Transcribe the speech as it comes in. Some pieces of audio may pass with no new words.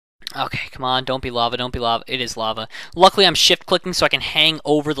Okay, come on, don't be lava, don't be lava. It is lava. Luckily, I'm shift clicking so I can hang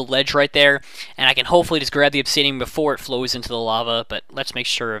over the ledge right there, and I can hopefully just grab the obsidian before it flows into the lava, but let's make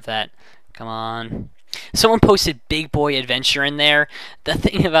sure of that. Come on. Someone posted Big Boy Adventure in there. The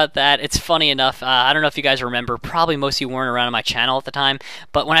thing about that, it's funny enough, I don't know if you guys remember, probably most of you weren't around on my channel at the time,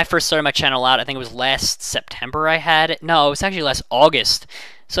 but when I first started my channel out, I think it was last September I had it. No, it was actually last August.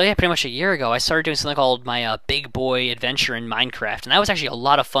 So yeah, pretty much a year ago, I started doing something called my Big Boy Adventure in Minecraft, and that was actually a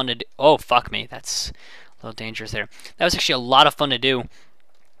lot of fun to do. Oh, fuck me, that's a little dangerous there. That was actually a lot of fun to do.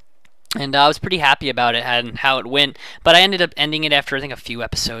 And I was pretty happy about it and how it went, but I ended up ending it after I think a few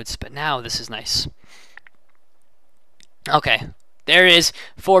episodes, but now this is nice. Okay, there it is.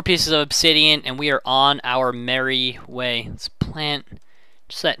 4 pieces of obsidian, and we are on our merry way. Let's plant,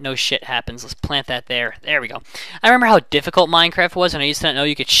 just so that no shit happens. Let's plant that there. There we go. I remember how difficult Minecraft was, and I used to not know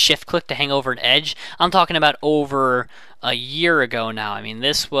you could shift click to hang over an edge. I'm talking about over a year ago now. I mean,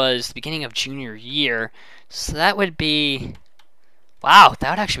 this was the beginning of junior year, so that would be... Wow, that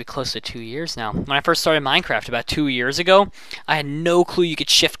would actually be close to 2 years now. When I first started Minecraft about 2 years ago, I had no clue you could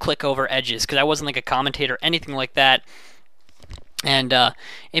shift click over edges, because I wasn't like a commentator or anything like that. And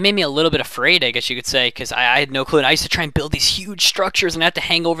it made me a little bit afraid, I guess you could say, because I had no clue. And I used to try and build these huge structures and I had to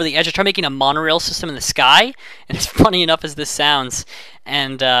hang over the edge. I tried making a monorail system in the sky, and as funny enough as this sounds,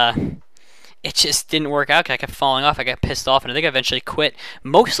 and it just didn't work out because I kept falling off. I got pissed off, and I think I eventually quit.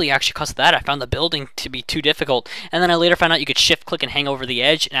 Mostly actually because of that. I found the building to be too difficult, and then I later found out you could shift click and hang over the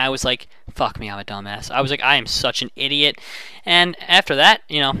edge, and I was like, fuck me, I'm a dumbass. I was like, I am such an idiot. And after that,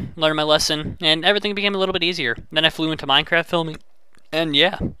 you know, learned my lesson, and everything became a little bit easier. Then I flew into Minecraft filming. And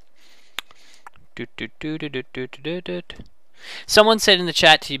yeah. Someone said in the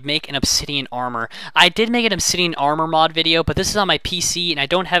chat to make an obsidian armor. I did make an obsidian armor mod video, but this is on my PC and I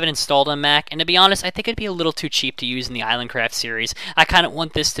don't have it installed on Mac. And to be honest, I think it'd be a little too cheap to use in the Islandcraft series. I kind of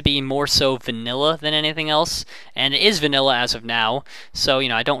want this to be more so vanilla than anything else. And it is vanilla as of now. So, you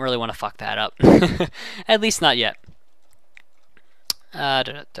know, I don't really want to fuck that up. At least not yet. Yeah,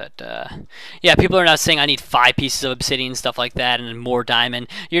 people are now saying I need 5 pieces of obsidian, stuff like that, and more diamond.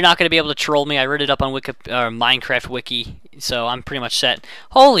 You're not going to be able to troll me. I read it up on Minecraft Wiki, so I'm pretty much set.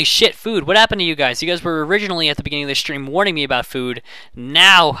 Holy shit, food. What happened to you guys? You guys were originally at the beginning of the stream warning me about food.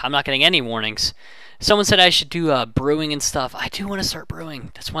 Now I'm not getting any warnings. Someone said I should do brewing and stuff. I do want to start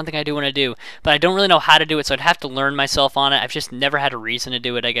brewing. That's one thing I do want to do. But I don't really know how to do it, so I'd have to learn myself on it. I've just never had a reason to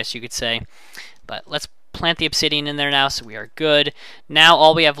do it, I guess you could say. But let's plant the obsidian in there now, so we are good. Now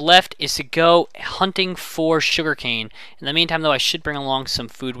all we have left is to go hunting for sugarcane. In the meantime, though, I should bring along some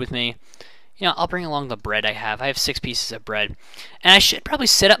food with me. You know, I'll bring along the bread I have. I have 6 pieces of bread. And I should probably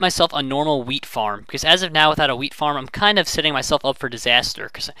set up myself a normal wheat farm, because as of now, without a wheat farm, I'm kind of setting myself up for disaster,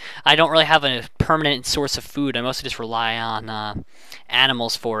 because I don't really have a permanent source of food. I mostly just rely on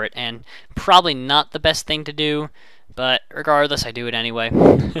animals for it, and probably not the best thing to do, but regardless, I do it anyway.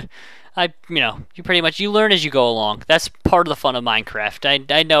 You know, you learn as you go along. That's part of the fun of Minecraft.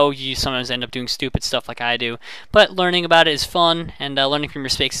 I know you sometimes end up doing stupid stuff like I do, but learning about it is fun, and learning from your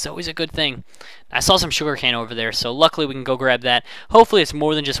mistakes is always a good thing. I saw some sugarcane over there, so luckily we can go grab that. Hopefully it's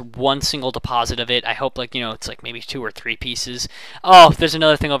more than just one single deposit of it. I hope, like, you know, it's like maybe 2 or 3 pieces. Oh, there's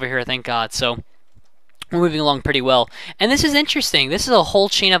another thing over here, thank God. So we're moving along pretty well. And this is interesting. This is a whole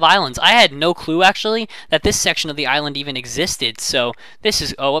chain of islands. I had no clue, actually, that this section of the island even existed. So this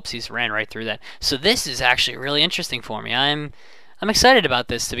is... Oh, whoopsies, ran right through that. So this is actually really interesting for me. I'm excited about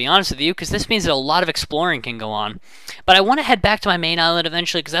this, to be honest with you, because this means that a lot of exploring can go on. But I want to head back to my main island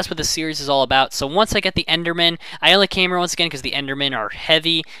eventually, because that's what the series is all about. So once I get the Enderman, I only came here once again because the Endermen are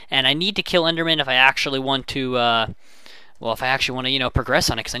heavy, and I need to kill Endermen if I actually want to... well, if I actually want to, you know, progress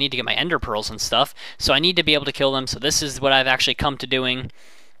on it, because I need to get my ender pearls and stuff. So I need to be able to kill them. So this is what I've actually come to doing.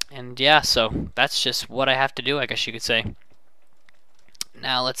 And yeah, so that's just what I have to do, I guess you could say.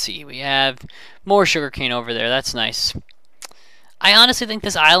 Now, let's see. We have more sugarcane over there. That's nice. I honestly think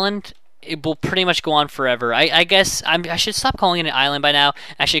this island, it will pretty much go on forever. I guess I should stop calling it an island by now.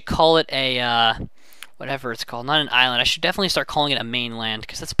 I should call it a... whatever it's called, not an island. I should definitely start calling it a mainland,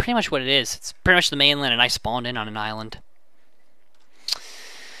 because that's pretty much what it is. It's pretty much the mainland, and I spawned in on an island.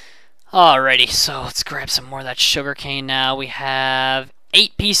 Alrighty, so let's grab some more of that sugarcane now. We have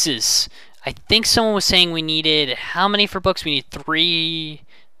 8 pieces. I think someone was saying we needed, how many for books? We need 3.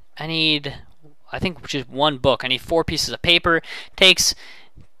 I think just 1 book. I need 4 pieces of paper. Takes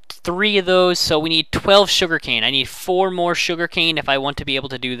 3 of those, so we need 12 sugarcane. I need 4 more sugarcane if I want to be able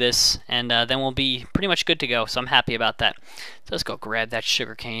to do this, and then we'll be pretty much good to go, so I'm happy about that. So let's go grab that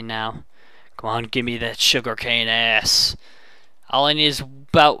sugarcane now. Come on, give me that sugarcane ass. All I need is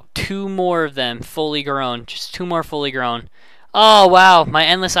about 2 more of them fully grown. Just 2 more fully grown. Oh wow, my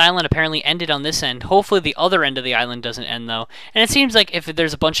endless island apparently ended on this end. Hopefully the other end of the island doesn't end though. And it seems like if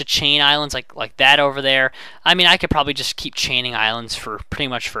there's a bunch of chain islands like that over there, I mean I could probably just keep chaining islands for pretty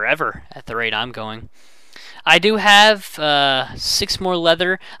much forever at the rate I'm going. I do have 6 more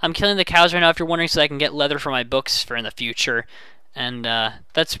leather. I'm killing the cows right now if you're wondering so I can get leather for my books for in the future. And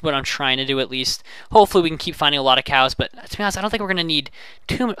that's what I'm trying to do at least. Hopefully we can keep finding a lot of cows, but to be honest, I don't think we're going to need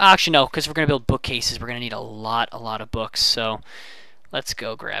too much. Actually, no, because we're going to build bookcases. We're going to need a lot of books. So let's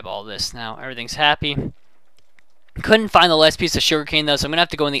go grab all this now. Everything's happy. Couldn't find the last piece of sugarcane though, so I'm going to have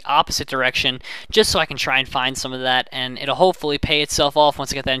to go in the opposite direction just so I can try and find some of that, and it'll hopefully pay itself off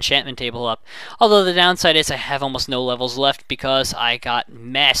once I get that enchantment table up. Although the downside is I have almost no levels left because I got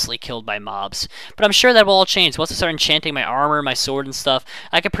massively killed by mobs. But I'm sure that will all change. Once I start enchanting my armor, my sword and stuff,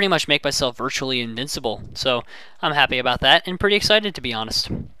 I could pretty much make myself virtually invincible. So I'm happy about that and pretty excited to be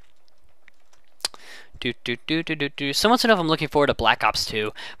honest. So much enough I'm looking forward to Black Ops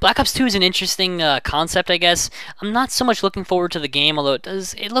 2. Black Ops 2 is an interesting concept, I guess. I'm not so much looking forward to the game, although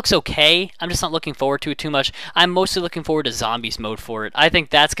it looks okay. I'm just not looking forward to it too much. I'm mostly looking forward to Zombies mode for it. I think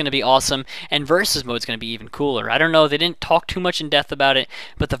that's going to be awesome, and Versus mode is going to be even cooler. I don't know, they didn't talk too much in depth about it,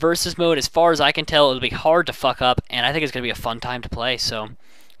 but the Versus mode, as far as I can tell, it'll be hard to fuck up, and I think it's going to be a fun time to play, so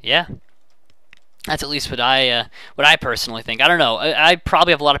yeah. That's at least what I personally think. I don't know. I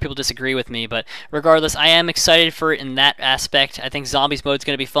probably have a lot of people disagree with me, but regardless, I am excited for it in that aspect. I think Zombies mode's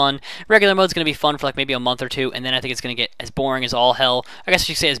going to be fun. Regular mode's going to be fun for like maybe a month or two, and then I think it's going to get as boring as all hell. I guess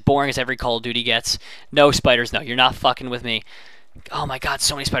you could say as boring as every Call of Duty gets. No spiders, no. You're not fucking with me. Oh my god,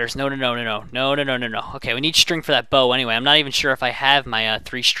 so many spiders. No. Okay, we need string for that bow anyway. I'm not even sure if I have my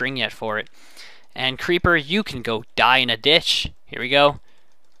 3 string yet for it. And Creeper, you can go die in a ditch. Here we go.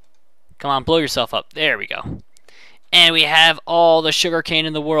 Come on, blow yourself up. There we go. And we have all the sugarcane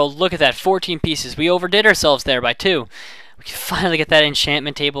in the world. Look at that, 14 pieces. We overdid ourselves there by 2. We can finally get that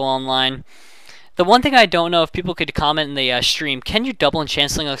enchantment table online. The one thing I don't know, if people could comment in the stream, can you double enchant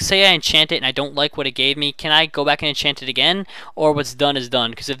something? Like, say I enchant it and I don't like what it gave me, can I go back and enchant it again? Or what's done is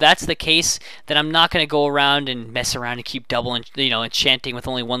done? Because if that's the case, then I'm not going to go around and mess around and keep double, enchanting with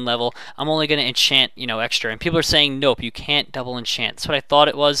only 1 level. I'm only going to enchant, extra. And people are saying, nope, you can't double enchant. That's what I thought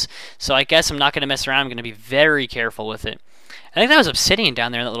it was. So I guess I'm not going to mess around. I'm going to be very careful with it. I think that was obsidian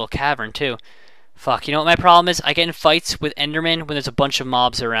down there in that little cavern, too. Fuck, you know what my problem is? I get in fights with Endermen when there's a bunch of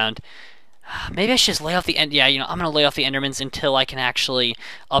mobs around. Maybe I should just lay off the I'm going to lay off the Endermans until I can actually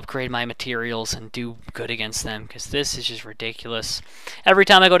upgrade my materials and do good against them, because this is just ridiculous. Every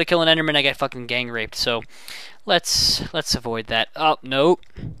time I go to kill an Enderman, I get fucking gang raped, so let's avoid that. Oh, nope.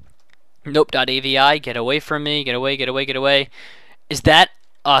 Nope.avi, get away from me, get away. Is that...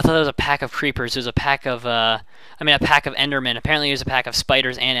 Oh, I thought that was a pack of creepers. There's a pack of, a pack of Endermen. Apparently there's a pack of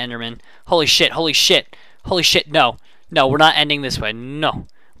spiders and Endermen. Holy shit. No, we're not ending this way. No.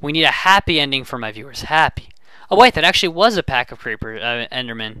 We need a happy ending for my viewers. Happy. Oh, wait, that actually was a pack of creeper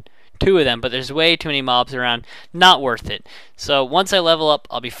Endermen. 2 of them, but there's way too many mobs around. Not worth it. So once I level up,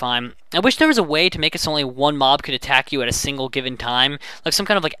 I'll be fine. I wish there was a way to make it so only 1 mob could attack you at a single given time. Like some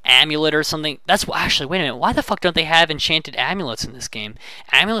kind of like amulet or something. Actually, wait a minute. Why the fuck don't they have enchanted amulets in this game?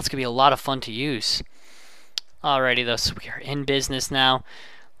 Amulets could be a lot of fun to use. Alrighty, though, so we are in business now.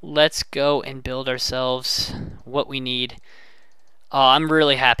 Let's go and build ourselves what we need. Oh, I'm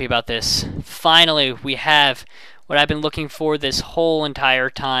really happy about this. Finally, we have what I've been looking for this whole entire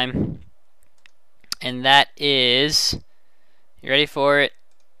time. And that is... You ready for it?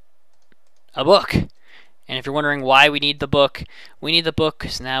 A book. And if you're wondering why we need the book, we need the book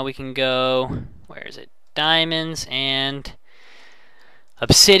because now we can go... Where is it? Diamonds and...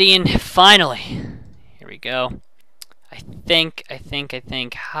 Obsidian. Finally. Here we go. I think.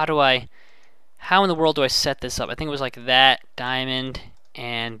 How in the world do I set this up? I think it was like that, diamond,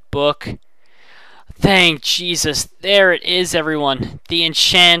 and book. Thank Jesus. There it is, everyone. The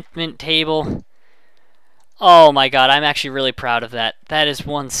enchantment table. Oh my god, I'm actually really proud of that. That is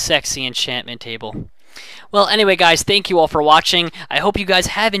one sexy enchantment table. Well, anyway, guys, thank you all for watching. I hope you guys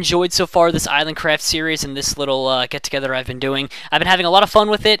have enjoyed so far this Island Craft series and this little get-together I've been doing. I've been having a lot of fun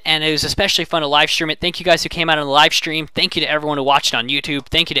with it, and it was especially fun to live stream it. Thank you guys who came out on the live stream. Thank you to everyone who watched it on YouTube.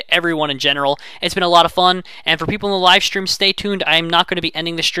 Thank you to everyone in general. It's been a lot of fun, and for people in the live stream, stay tuned. I'm not going to be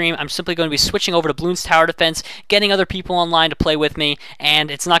ending the stream. I'm simply going to be switching over to Bloons Tower Defense, getting other people online to play with me, and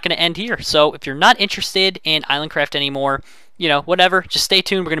it's not going to end here. So if you're not interested in Island Craft anymore, whatever, just stay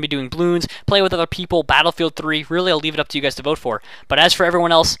tuned. We're going to be doing Bloons, play with other people, Battlefield 3. Really, I'll leave it up to you guys to vote for. But as for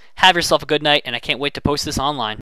everyone else, have yourself a good night, and I can't wait to post this online.